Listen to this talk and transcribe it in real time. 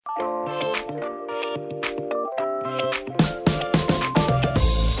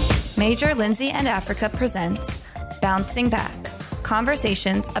Major Lindsay and Africa presents Bouncing Back,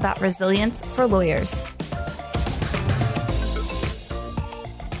 conversations about resilience for lawyers.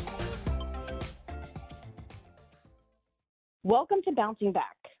 Welcome to Bouncing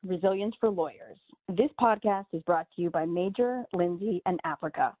Back, Resilience for Lawyers. This podcast is brought to you by Major Lindsay and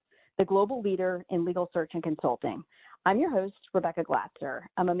Africa, the global leader in legal search and consulting. I'm your host, Rebecca Glatzer.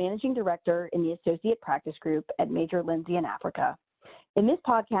 I'm a managing director in the Associate Practice Group at Major Lindsay and Africa. In this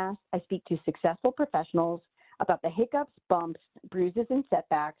podcast, I speak to successful professionals about the hiccups, bumps, bruises, and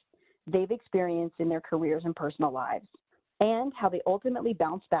setbacks they've experienced in their careers and personal lives, and how they ultimately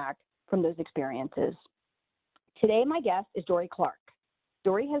bounce back from those experiences. Today, my guest is Dorie Clark.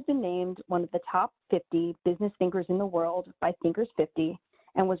 Dorie has been named one of the top 50 business thinkers in the world by Thinkers 50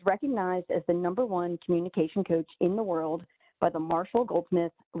 and was recognized as the #1 communication coach in the world by the Marshall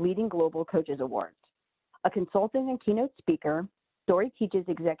Goldsmith Leading Global Coaches Awards. A consultant and keynote speaker, Dorie teaches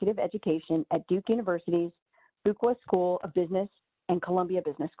executive education at Duke University's Fuqua School of Business and Columbia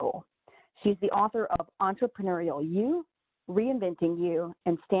Business School. She's the author of Entrepreneurial You, Reinventing You,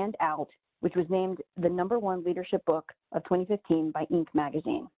 and Stand Out, which was named the #1 leadership book of 2015 by Inc.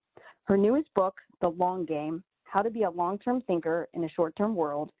 magazine. Her newest book, The Long Game, How to Be a Long-Term Thinker in a Short-Term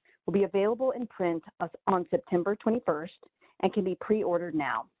World, will be available in print on September 21st and can be pre-ordered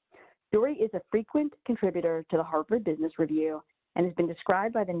now. Dorie is a frequent contributor to the Harvard Business Review and has been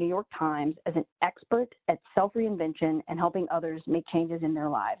described by the New York Times as an expert at self-reinvention and helping others make changes in their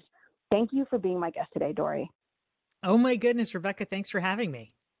lives. Thank you for being my guest today, Dorie. Oh my goodness, Rebecca, thanks for having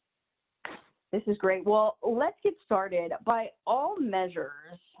me. This is great. Well, let's get started. By all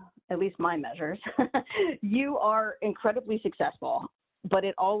measures, at least my measures, you are incredibly successful, but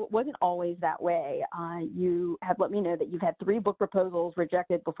it wasn't always that way. You have let me know that you've had 3 book proposals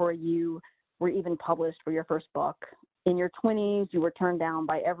rejected before you were even published for your first book. In your 20s, you were turned down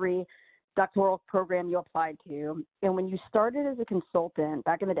by every doctoral program you applied to. And when you started as a consultant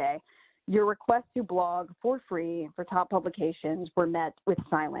back in the day, your requests to blog for free for top publications were met with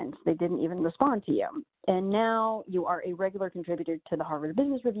silence. They didn't even respond to you. And now you are a regular contributor to the Harvard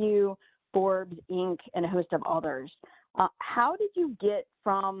Business Review, Forbes, Inc., and a host of others. How did you get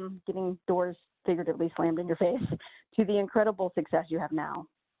from getting doors figuratively slammed in your face to the incredible success you have now?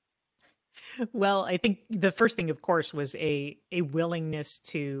 Well, I think the first thing, of course, was a willingness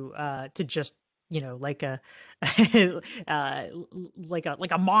to just, like a like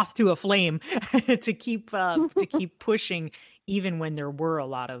a moth to a flame to keep pushing even when there were a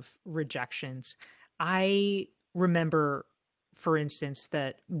lot of rejections. I remember, for instance,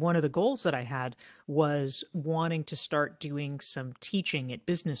 that one of the goals that I had was wanting to start doing some teaching at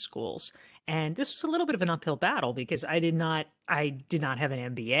business schools. And this was a little bit of an uphill battle because I did not have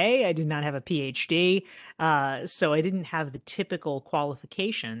an MBA. I did not have a PhD. So I didn't have the typical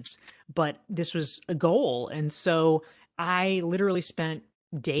qualifications, but this was a goal. And so I literally spent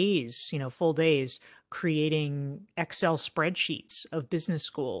days, full days, creating Excel spreadsheets of business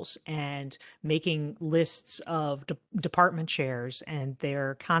schools and making lists of department chairs and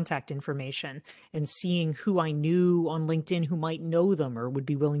their contact information and seeing who I knew on LinkedIn who might know them or would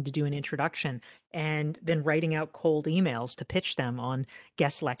be willing to do an introduction, and then writing out cold emails to pitch them on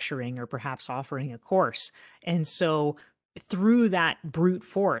guest lecturing or perhaps offering a course. And so through that brute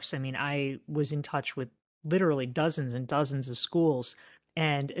force, I was in touch with literally dozens and dozens of schools.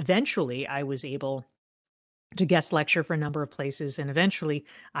 And eventually I was able to guest lecture for a number of places. And eventually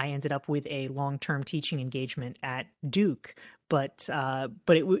I ended up with a long-term teaching engagement at Duke. But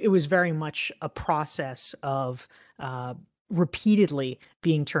it was very much a process of repeatedly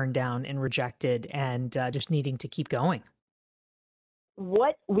being turned down and rejected and just needing to keep going.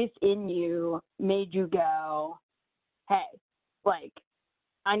 What within you made you go, hey,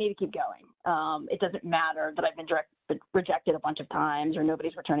 I need to keep going. It doesn't matter that I've been rejected a bunch of times or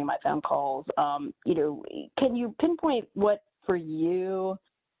nobody's returning my phone calls. Can you pinpoint what for you,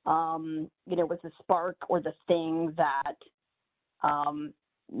 was the spark or the thing that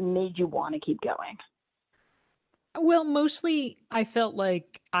made you want to keep going? Well, mostly I felt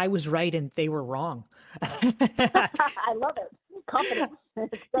like I was right and they were wrong. I love it. Confidence.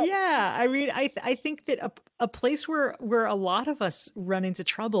 Yeah, I think that a place where a lot of us run into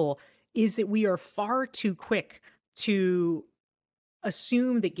trouble is that we are far too quick to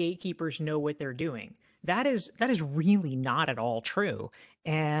assume that gatekeepers know what they're doing. That is really not at all true.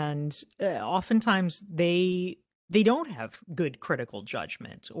 And oftentimes they they don't have good critical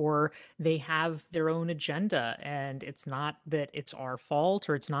judgment, or they have their own agenda. And it's not that it's our fault,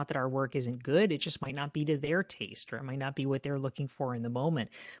 or it's not that our work isn't good. It just might not be to their taste, or it might not be what they're looking for in the moment.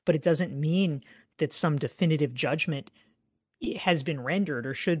 But it doesn't mean that some definitive judgment has been rendered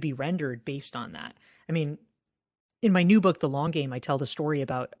or should be rendered based on that. I mean, in my new book, The Long Game, I tell the story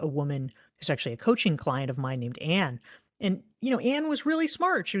about a woman who's actually a coaching client of mine named Anne. And, Anne was really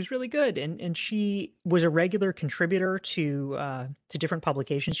smart. She was really good. And she was a regular contributor to different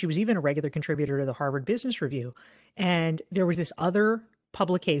publications. She was even a regular contributor to the Harvard Business Review. And there was this other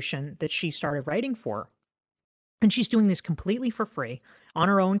publication that she started writing for. And she's doing this completely for free on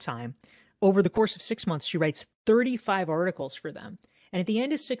her own time. Over the course of 6 months, she writes 35 articles for them. And at the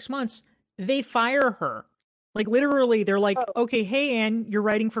end of 6 months, they fire her. Like literally, they're like, okay, hey, Anne, you're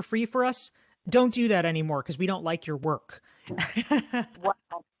writing for free for us. Don't do that anymore because we don't like your work. Wow.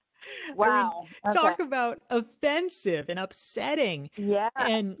 Wow. I mean, talk about offensive and upsetting. Yeah.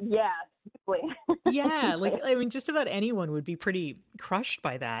 And yeah. yeah, I mean, just about anyone would be pretty crushed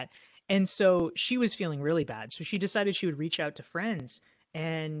by that. And so she was feeling really bad. So she decided she would reach out to friends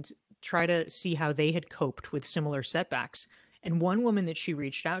and try to see how they had coped with similar setbacks. And one woman that she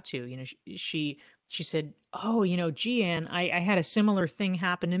reached out to, she said, oh, gee, Anne, I had a similar thing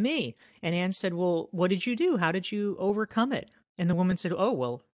happen to me. And Anne said, well, what did you do? How did you overcome it? And the woman said, oh,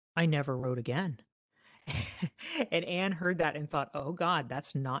 well, I never wrote again. And Anne heard that and thought, oh, God,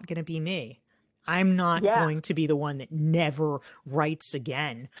 that's not going to be me. I'm not going to be the one that never writes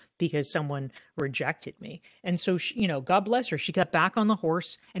again because someone rejected me. And so, God bless her. She got back on the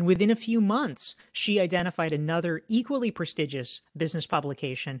horse. And within a few months, she identified another equally prestigious business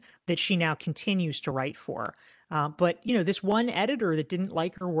publication that she now continues to write for. But, this one editor that didn't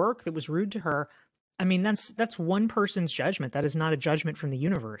like her work, that was rude to her, I mean, that's one person's judgment. That is not a judgment from the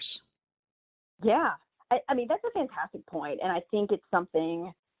universe. Yeah. I mean, that's a fantastic point. And I think it's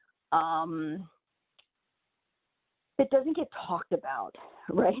something that doesn't get talked about,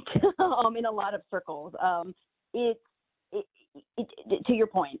 right? In a lot of circles. To your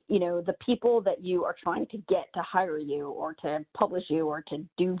point, the people that you are trying to get to hire you or to publish you or to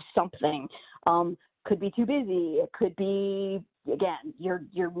do something could be too busy. It could be, again,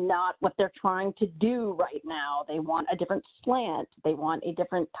 you're not what they're trying to do right now. They want a different slant. They want a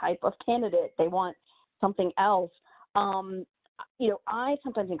different type of candidate. They want something else. I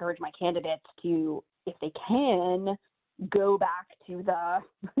sometimes encourage my candidates to, if they can, go back to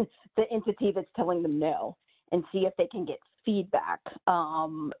the entity that's telling them no and see if they can get feedback.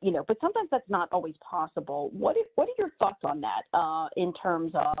 But sometimes that's not always possible. What are your thoughts on that in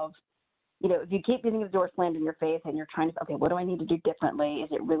terms of, if you keep getting the door slammed in your face and you're trying to, okay, what do I need to do differently? Is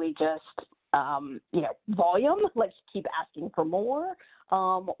it really just, volume, like keep asking for more?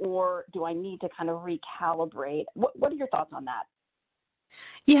 Or do I need to kind of recalibrate? What are your thoughts on that?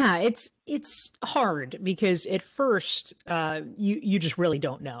 Yeah, it's hard because at first you just really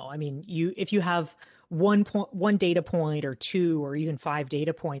don't know. I mean, if you have one data point or two or even 5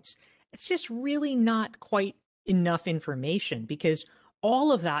 data points, it's just really not quite enough information because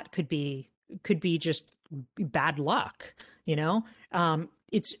all of that could be just bad luck.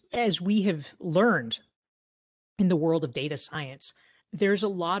 It's, as we have learned in the world of data science, there's a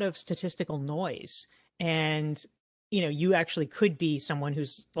lot of statistical noise. And you actually could be someone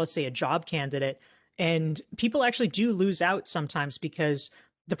who's, let's say, a job candidate, and people actually do lose out sometimes because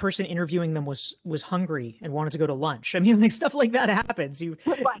the person interviewing them was hungry and wanted to go to lunch. I mean, like stuff like that happens. You've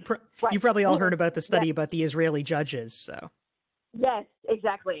probably all heard about the study about the Israeli judges. So. Yes,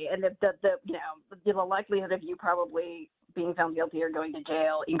 exactly. And the likelihood of you probably being found guilty or going to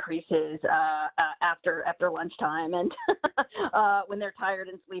jail increases after lunchtime and when they're tired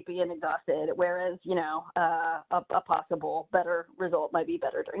and sleepy and exhausted. Whereas, a possible better result might be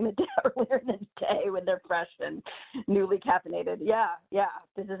better during the day, earlier in the day when they're fresh and newly caffeinated. Yeah.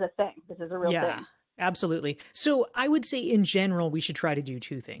 This is a thing. This is a real thing. Absolutely. So I would say in general, we should try to do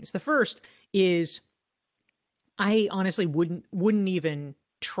 2 things. The first is I honestly wouldn't even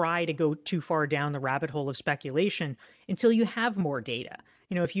try to go too far down the rabbit hole of speculation until you have more data.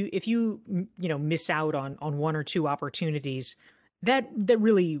 If you miss out on 1 or 2 opportunities, that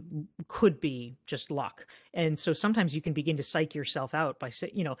really could be just luck. And so sometimes you can begin to psych yourself out by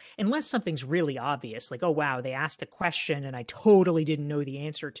saying, unless something's really obvious, like, oh, wow, they asked a question and I totally didn't know the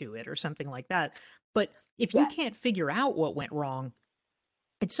answer to it or something like that. But if you can't figure out what went wrong,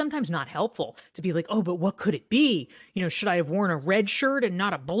 it's sometimes not helpful to be like, oh, but what could it be? Should I have worn a red shirt and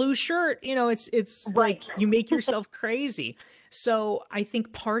not a blue shirt? It's right. Like you make yourself crazy. So I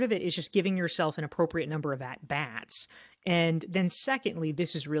think part of it is just giving yourself an appropriate number of at-bats And then secondly,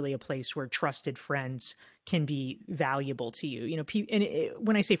 this is really a place where trusted friends can be valuable to you.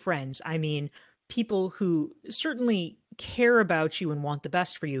 When I say friends, I mean people who certainly care about you and want the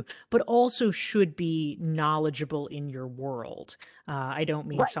best for you, but also should be knowledgeable in your world. I don't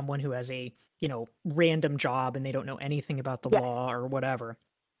mean Right. someone who has a, random job and they don't know anything about the Yes. law or whatever,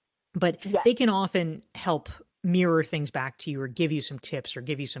 but Yes. they can often help mirror things back to you or give you some tips or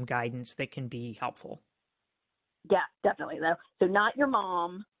give you some guidance that can be helpful. Yeah, definitely. So not your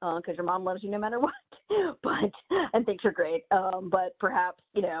mom, because your mom loves you no matter what, but and thinks you're great. But perhaps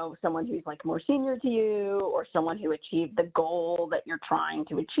someone who's like more senior to you, or someone who achieved the goal that you're trying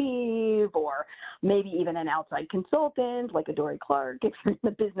to achieve, or maybe even an outside consultant like a Dory Clark if you're in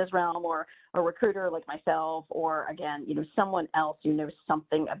the business realm, or a recruiter like myself, or again, someone else who knows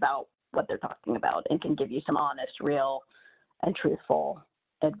something about what they're talking about and can give you some honest, real, and truthful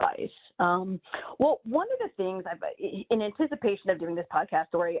advice. Well, one of the things in anticipation of doing this podcast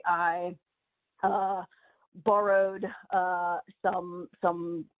story, I borrowed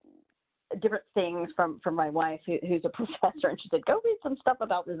some different things from my wife, who's a professor, and she said, go read some stuff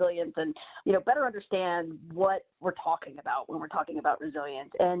about resilience and better understand what we're talking about when we're talking about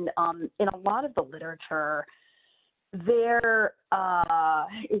resilience. And in a lot of the literature, there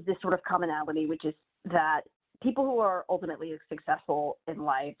is this sort of commonality, which is that people who are ultimately successful in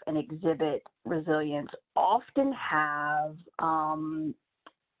life and exhibit resilience often have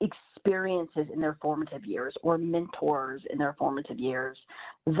experiences in their formative years or mentors in their formative years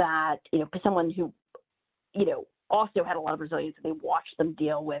that, for someone who, also had a lot of resilience, and they watched them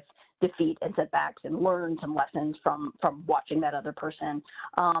deal with defeat and setbacks and learn some lessons from watching that other person.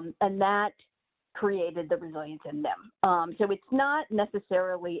 And that created the resilience in them. So it's not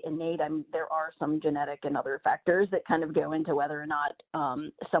necessarily innate. There are some genetic and other factors that kind of go into whether or not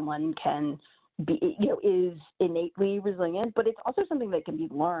someone can be, is innately resilient, but it's also something that can be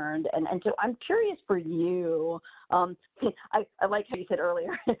learned. And so I'm curious for you, I like how you said earlier,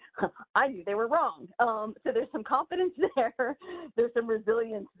 I knew they were wrong. So there's some confidence there. There's some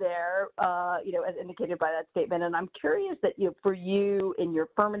resilience there, as indicated by that statement. And I'm curious that, for you in your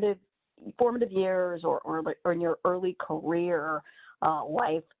formative years or in your early career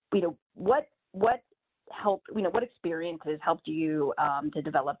life, what helped, what experiences helped you to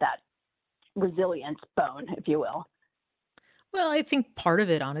develop that resilience bone, if you will? Well, I think part of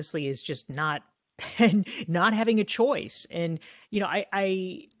it, honestly, is just not not having a choice. And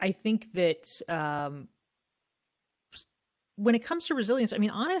I think that when it comes to resilience, I mean,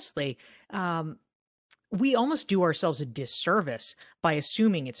 honestly, we almost do ourselves a disservice by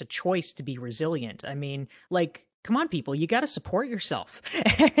assuming it's a choice to be resilient. I mean, like, come on, people, you got to support yourself.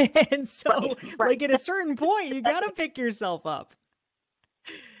 And so, Right. like, at a certain point, you got to pick yourself up.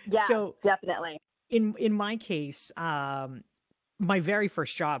 Yeah, So, definitely. in my case, my very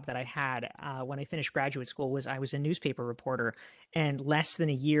first job that I had when I finished graduate school was I was a newspaper reporter, and less than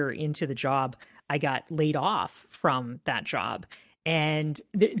a year into the job, I got laid off from that job. And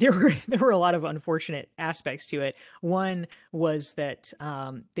there were a lot of unfortunate aspects to it. One was that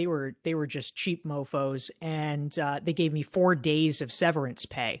they were just cheap mofo's, and they gave me 4 days of severance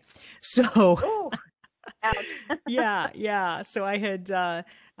pay. So Oh, yeah. So I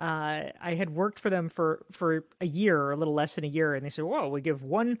had worked for them for a year, or a little less than a year, and they said, "Whoa, we give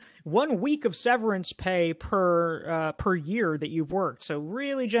one week of severance pay per year that you've worked." So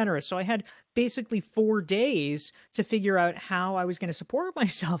really generous. So I had basically 4 days to figure out how I was going to support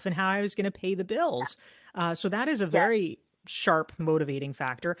myself and how I was going to pay the bills. So that is a very sharp motivating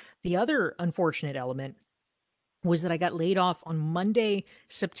factor. The other unfortunate element was that I got laid off on Monday,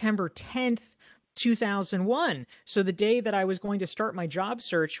 September 10th, 2001. So the day that I was going to start my job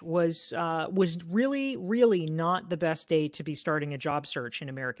search was really, really not the best day to be starting a job search in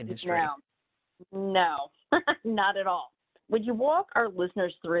American history. No, not at all. Would you walk our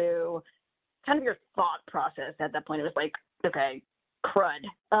listeners through kind of your thought process at that point? It was like, okay, crud.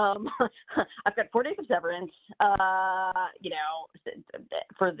 I've got 4 days of severance.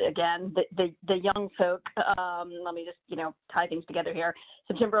 For the young folk. Let me just tie things together here.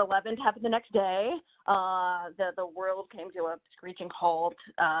 September 11th happened the next day. The world came to a screeching halt.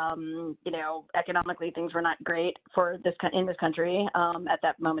 Economically things were not great in this country at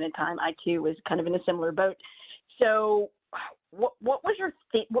that moment in time. I too was kind of in a similar boat. So what was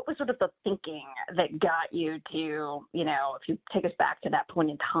sort of the thinking that got you to, if you take us back to that point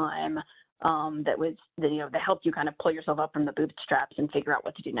in time, that helped you kind of pull yourself up from the bootstraps and figure out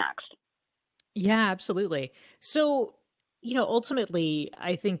what to do next? Yeah, absolutely. So, ultimately,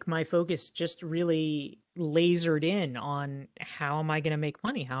 I think my focus just really lasered in on how am I going to make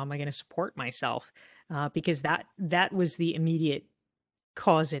money? How am I going to support myself? because that was the immediate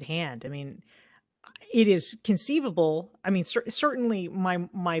cause at hand. I mean, it is conceivable. I mean, certainly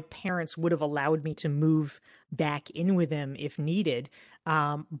my parents would have allowed me to move back in with them if needed,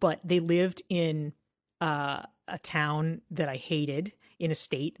 but they lived in a town that I hated, in a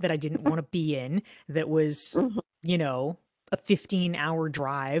state that I didn't want to be in, that was, Mhm. you know, a 15-hour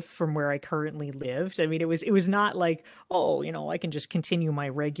drive from where I currently lived. I mean, it was not like, oh, I can just continue my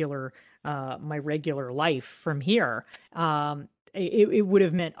regular life from here. It would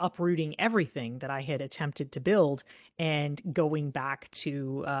have meant uprooting everything that I had attempted to build and going back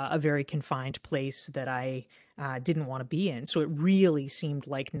to a very confined place that I didn't want to be in. So it really seemed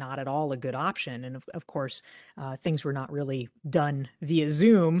like not at all a good option. And of course, things were not really done via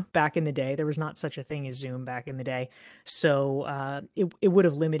Zoom back in the day. There was not such a thing as Zoom back in the day. So it would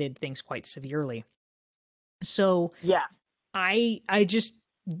have limited things quite severely. So Yeah. I just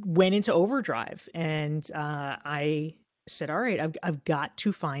went into overdrive, and I said, "All right, I've got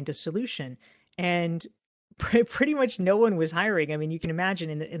to find a solution." And pretty much no one was hiring. I mean, you can imagine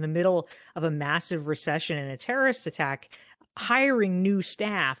in the middle of a massive recession and a terrorist attack, hiring new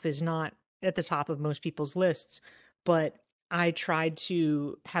staff is not at the top of most people's lists. But I tried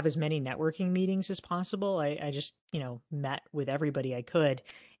to have as many networking meetings as possible. I just, met with everybody I could.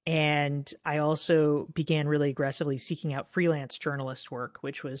 And I also began really aggressively seeking out freelance journalist work,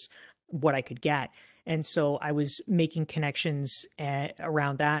 which was what I could get. And so I was making connections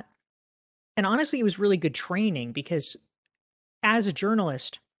around that. And honestly, it was really good training because as a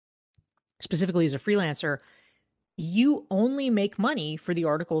journalist, specifically as a freelancer, you only make money for the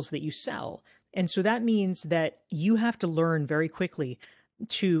articles that you sell. And so that means that you have to learn very quickly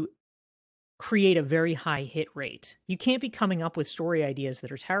to create a very high hit rate. You can't be coming up with story ideas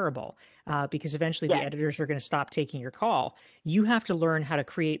that are terrible because eventually the Yeah. editors are going to stop taking your call. You have to learn how to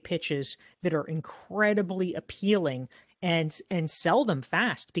create pitches that are incredibly appealing and sell them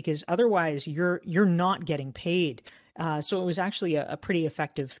fast, because otherwise you're not getting paid. So it was actually a pretty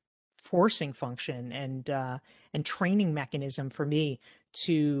effective forcing function and training mechanism for me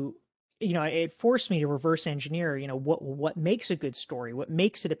to, it forced me to reverse engineer, what makes a good story, what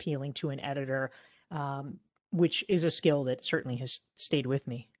makes it appealing to an editor, um, which is a skill that certainly has stayed with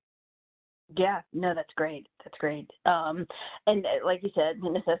me. Yeah, no, that's great. That's great. And like you said,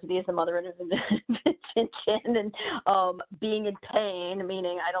 necessity is the mother of invention, and being in pain,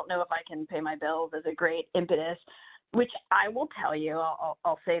 meaning I don't know if I can pay my bills, is a great impetus. Which I will tell you,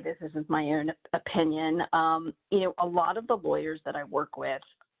 I'll say this is my own opinion. A lot of the lawyers that I work with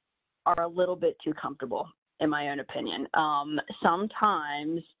are a little bit too comfortable, in my own opinion.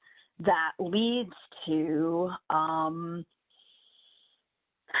 Sometimes that leads to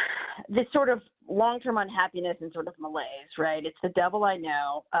this sort of long-term unhappiness and sort of malaise, right? It's the devil I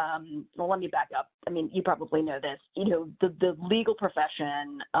know. Well, let me back up. I mean, you probably know this. The legal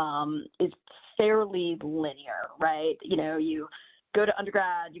profession is fairly linear, right? You go to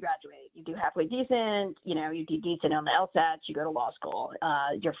undergrad, you graduate, you do halfway decent, you do decent on the LSATs, you go to law school.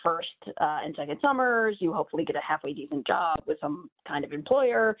 Your first and second summers, you hopefully get a halfway decent job with some kind of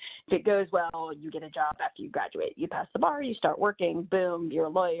employer. If it goes well, you get a job after you graduate. You pass the bar, you start working, boom, you're a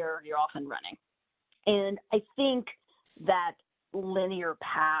lawyer, you're off and running. And I think that linear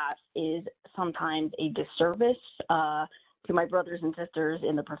path is sometimes a disservice to my brothers and sisters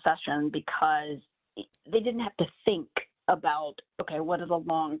in the profession, because they didn't have to think about, okay, what is a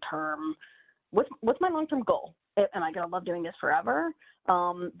long-term, what's my long-term goal? Am I going to love doing this forever?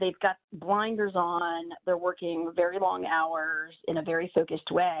 They've got blinders on. They're working very long hours in a very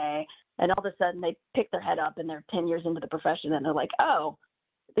focused way. And all of a sudden they pick their head up and they're 10 years into the profession and they're like, oh,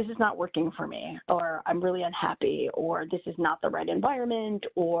 this is not working for me, or I'm really unhappy, or this is not the right environment,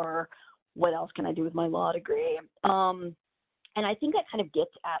 or what else can I do with my law degree? And I think that kind of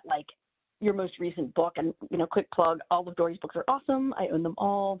gets at like your most recent book. And, quick plug, all of Dory's books are awesome. I own them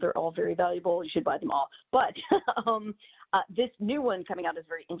all. They're all very valuable. You should buy them all. But this new one coming out is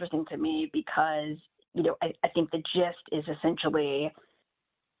very interesting to me because, I think the gist is essentially,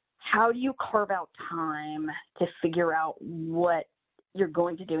 how do you carve out time to figure out what you're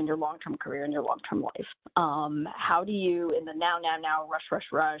going to do in your long-term career and your long-term life? How do you, in the now,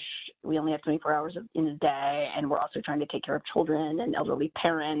 rush, we only have 24 hours in a day, and we're also trying to take care of children and elderly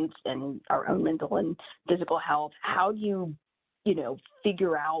parents and our own mental and physical health. How do you,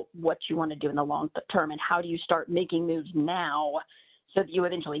 figure out what you want to do in the long term, and how do you start making moves now so that you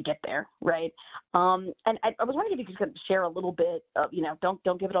eventually get there, right? And I was wondering if you could share a little bit of,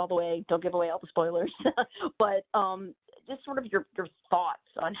 don't give it all away, don't give away all the spoilers, but just sort of your thoughts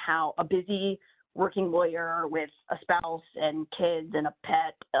on how a busy working lawyer with a spouse and kids and a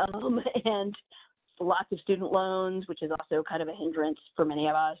pet and lots of student loans, which is also kind of a hindrance for many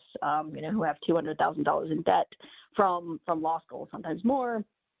of us, who have $200,000 in debt from law school, sometimes more.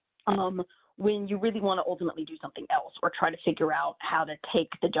 When you really want to ultimately do something else or try to figure out how to take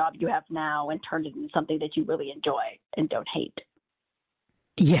the job you have now and turn it into something that you really enjoy and don't hate.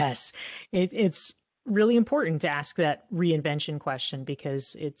 Yes, it's really important to ask that reinvention question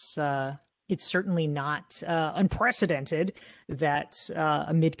because it's certainly not unprecedented that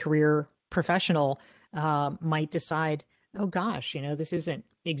a mid-career professional might decide, oh gosh, this isn't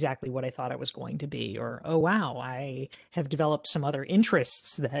exactly what I thought it was going to be, or oh wow, I have developed some other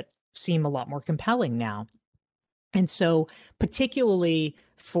interests that seem a lot more compelling now. And so, particularly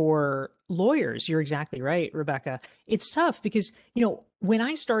for lawyers, you're exactly right, Rebecca. It's tough because, when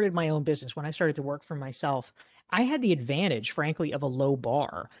I started my own business, when I started to work for myself, I had the advantage, frankly, of a low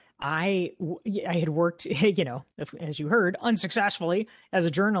bar. I had worked, as you heard, unsuccessfully as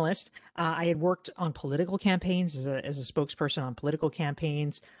a journalist. I had worked on political campaigns as a spokesperson on political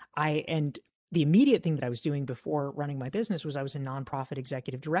campaigns. And the immediate thing that I was doing before running my business was I was a nonprofit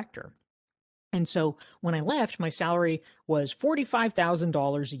executive director. And so when I left, my salary was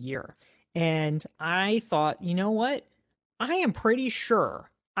 $45,000 a year. And I thought, you know what? I am pretty sure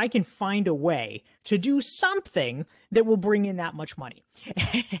I can find a way to do something that will bring in that much money.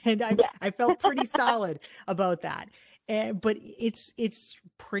 And I felt pretty solid about that. But it's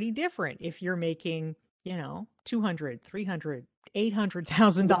pretty different if you're making, $200, $300,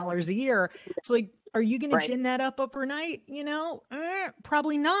 $800,000 a year. It's like, are you going to gin that up overnight?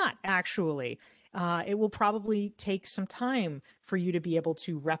 Probably not, actually. It will probably take some time for you to be able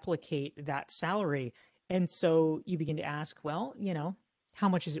to replicate that salary. And so you begin to ask, well, how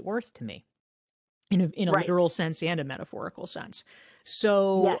much is it worth to me in a literal sense and a metaphorical sense?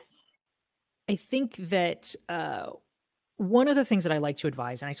 So I think that one of the things that I like to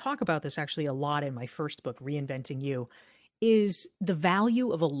advise, and I talk about this actually a lot in my first book, Reinventing You, is the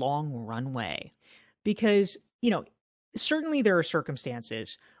value of a long runway. Because, certainly there are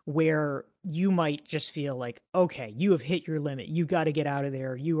circumstances where you might just feel like, okay, you have hit your limit. You got to get out of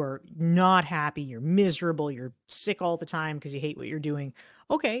there. You are not happy. You're miserable. You're sick all the time because you hate what you're doing.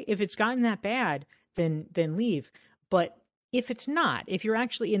 Okay, if it's gotten that bad, then leave. But if it's not, if you're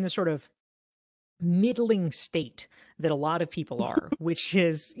actually in the sort of middling state that a lot of people are, which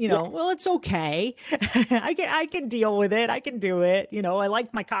is, well, it's okay. I can deal with it. I can do it. I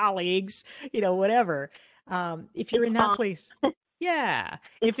like my colleagues, whatever. If you're in that place, yeah.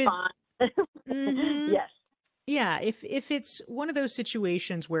 If it's fine. Yes. Yeah. If it's one of those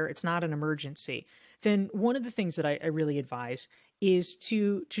situations where it's not an emergency, then one of the things that I really advise is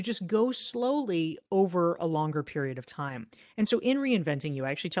to just go slowly over a longer period of time. And so in Reinventing You,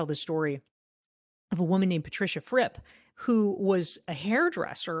 I actually tell this story of a woman named Patricia Fripp, who was a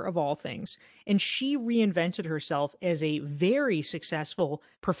hairdresser of all things. And she reinvented herself as a very successful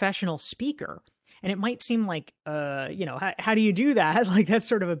professional speaker. And it might seem like, how do you do that? Like, that's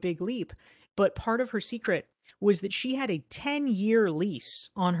sort of a big leap. But part of her secret was that she had a 10-year lease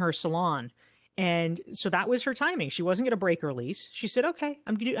on her salon. And so that was her timing. She wasn't going to break her lease. She said, okay,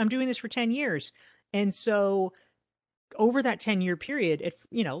 I'm doing this for 10 years. And so over that 10-year period,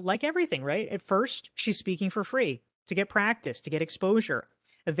 like everything, right? At first, she's speaking for free to get practice, to get exposure.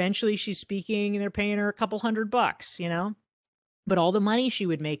 Eventually, she's speaking and they're paying her a couple $100, But all the money she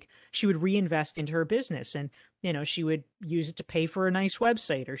would make, she would reinvest into her business. And, she would use it to pay for a nice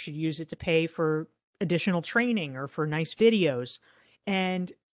website, or she'd use it to pay for additional training or for nice videos.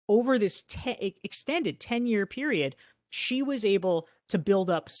 And over this extended 10-year period, she was able to build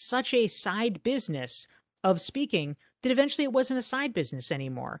up such a side business of speaking that eventually it wasn't a side business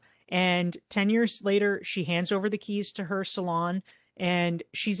anymore. And 10 years later, she hands over the keys to her salon and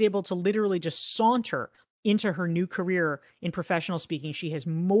she's able to literally just saunter into her new career in professional speaking. She has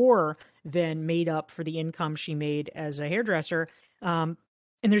more than made up for the income she made as a hairdresser. And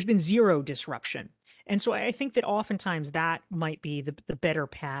there's been zero disruption. And so I think that oftentimes that might be the better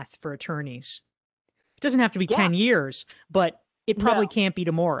path for attorneys. It doesn't have to be 10 years, but it probably can't be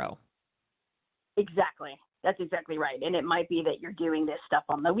tomorrow. Exactly. That's exactly right. And it might be that you're doing this stuff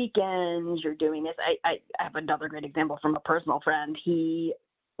on the weekends. You're doing this. I have another great example from a personal friend. He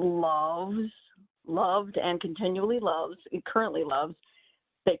loved and currently loves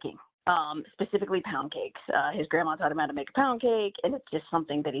baking, specifically pound cakes. His grandma taught him how to make a pound cake, and it's just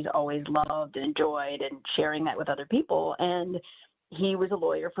something that he's always loved and enjoyed, and sharing that with other people. And he was a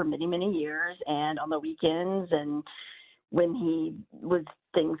lawyer for many, many years, and on the weekends and when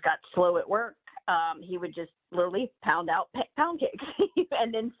things got slow at work, he would just literally pound out pound cakes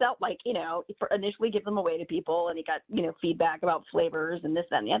and then sell, like, initially give them away to people, and he got, feedback about flavors and this,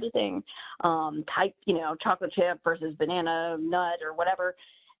 that, and the other thing, type, chocolate chip versus banana nut or whatever,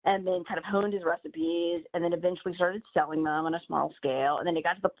 and then kind of honed his recipes, and then eventually started selling them on a small scale. And then it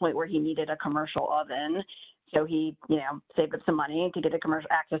got to the point where he needed a commercial oven. So he, saved up some money to get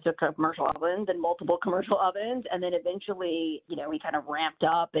access to commercial ovens and multiple commercial ovens. And then eventually, he kind of ramped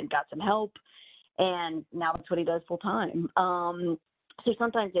up and got some help. And now that's what he does full time. So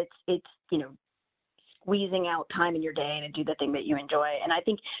sometimes it's squeezing out time in your day to do the thing that you enjoy. And I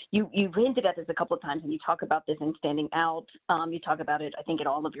think you've hinted at this a couple of times, and you talk about this in Standing Out. You talk about it, I think, in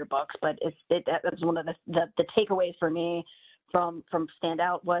all of your books, but that's one of the takeaways for me from Stand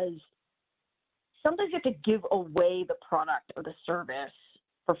Out was sometimes you have to give away the product or the service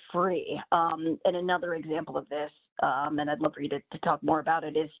for free. And another example of this, and I'd love for you to talk more about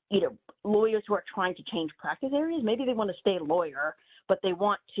it, is, lawyers who are trying to change practice areas. Maybe they want to stay a lawyer, but they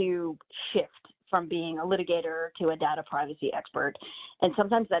want to shift from being a litigator to a data privacy expert. And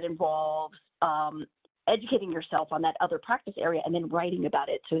sometimes that involves educating yourself on that other practice area and then writing about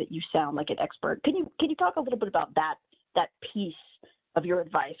it so that you sound like an expert. Can you talk a little bit about that piece of your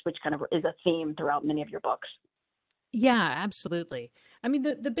advice, which kind of is a theme throughout many of your books? Yeah, absolutely. I mean,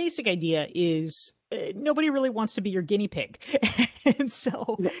 the basic idea is nobody really wants to be your guinea pig. And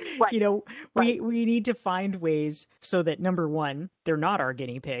so, Right. we need to find ways so that, number one, they're not our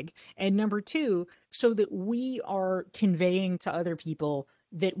guinea pig. And number two, so that we are conveying to other people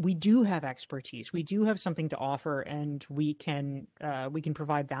that we do have expertise, we do have something to offer, and we can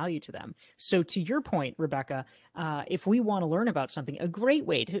provide value to them. So to your point, Rebecca, if we want to learn about something, a great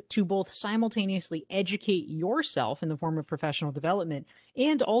way to both simultaneously educate yourself in the form of professional development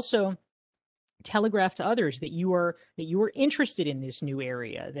and also telegraph to others that you are interested in this new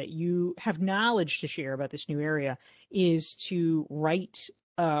area, that you have knowledge to share about this new area, is to write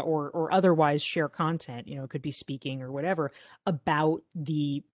or otherwise share content. It could be speaking or whatever about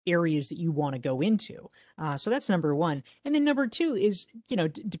the areas that you want to go into. So that's number one. And then number two is,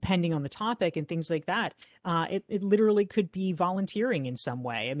 depending on the topic and things like that, it literally could be volunteering in some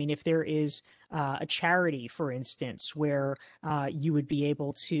way. I mean, if there is a charity, for instance, where you would be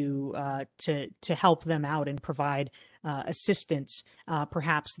able to help them out and provide assistance,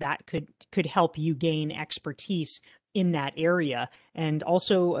 perhaps that could help you gain expertise in that area. And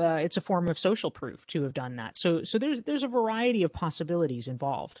also it's a form of social proof to have done that. So there's a variety of possibilities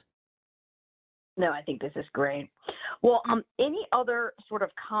involved. No, I think this is great. Well, any other sort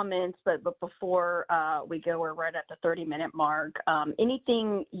of comments, but before we go, we're right at the 30-minute mark.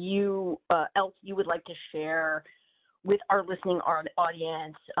 Anything else you would like to share with our listening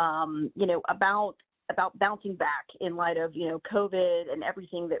audience, about bouncing back in light of, COVID and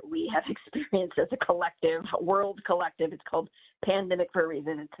everything that we have experienced as a world collective. It's called pandemic for a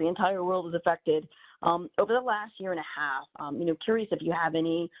reason. It's the entire world is affected over the last year and a half. Curious if you have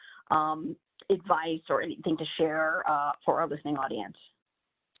any advice or anything to share for our listening audience.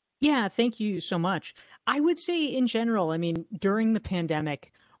 Yeah, thank you so much. I would say in general, I mean, during the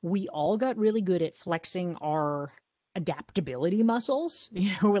pandemic, we all got really good at flexing our adaptability muscles,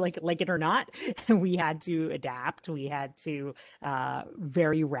 like it or not. We had to adapt. We had to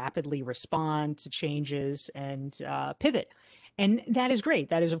very rapidly respond to changes and pivot. And that is great.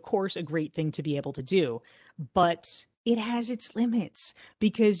 That is, of course, a great thing to be able to do. But it has its limits,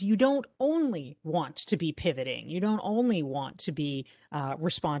 because you don't only want to be pivoting. You don't only want to be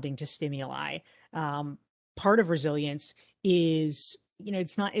responding to stimuli. Part of resilience is,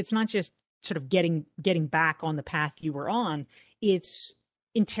 it's not just sort of getting back on the path you were on. It's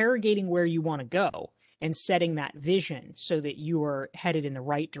interrogating where you want to go and setting that vision so that you are headed in the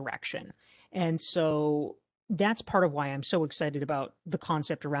right direction. And so that's part of why I'm so excited about the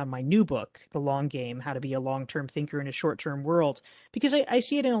concept around my new book, The Long Game: How to Be a Long-Term Thinker in a Short-Term World, because I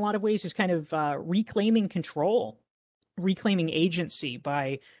see it in a lot of ways as kind of reclaiming control, reclaiming agency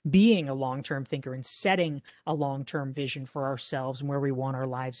by being a long-term thinker and setting a long-term vision for ourselves and where we want our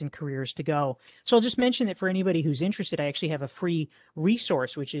lives and careers to go. So I'll just mention that for anybody who's interested, I actually have a free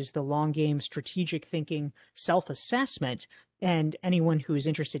resource, which is the Long Game Strategic Thinking Self-Assessment. And anyone who is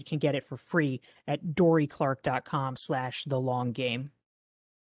interested can get it for free at doryclark.com/thelonggame.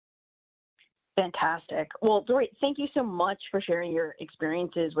 Fantastic. Well, Dory, thank you so much for sharing your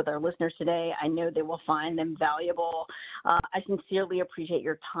experiences with our listeners today. I know they will find them valuable. I sincerely appreciate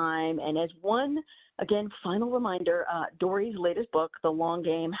your time. And as one, again, final reminder, Dory's latest book, The Long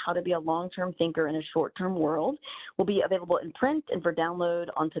Game: How to Be a Long-Term Thinker in a Short-Term World, will be available in print and for download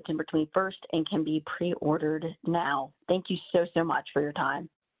on September 21st and can be pre-ordered now. Thank you so, so much for your time.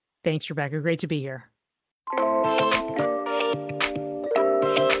 Thanks, Rebecca. Great to be here.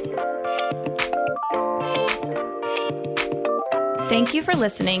 Thank you for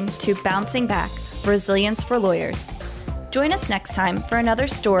listening to Bouncing Back, Resilience for Lawyers. Join us next time for another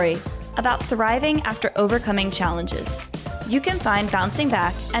story about thriving after overcoming challenges. You can find Bouncing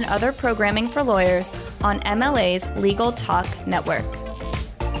Back and other programming for lawyers on MLA's Legal Talk Network.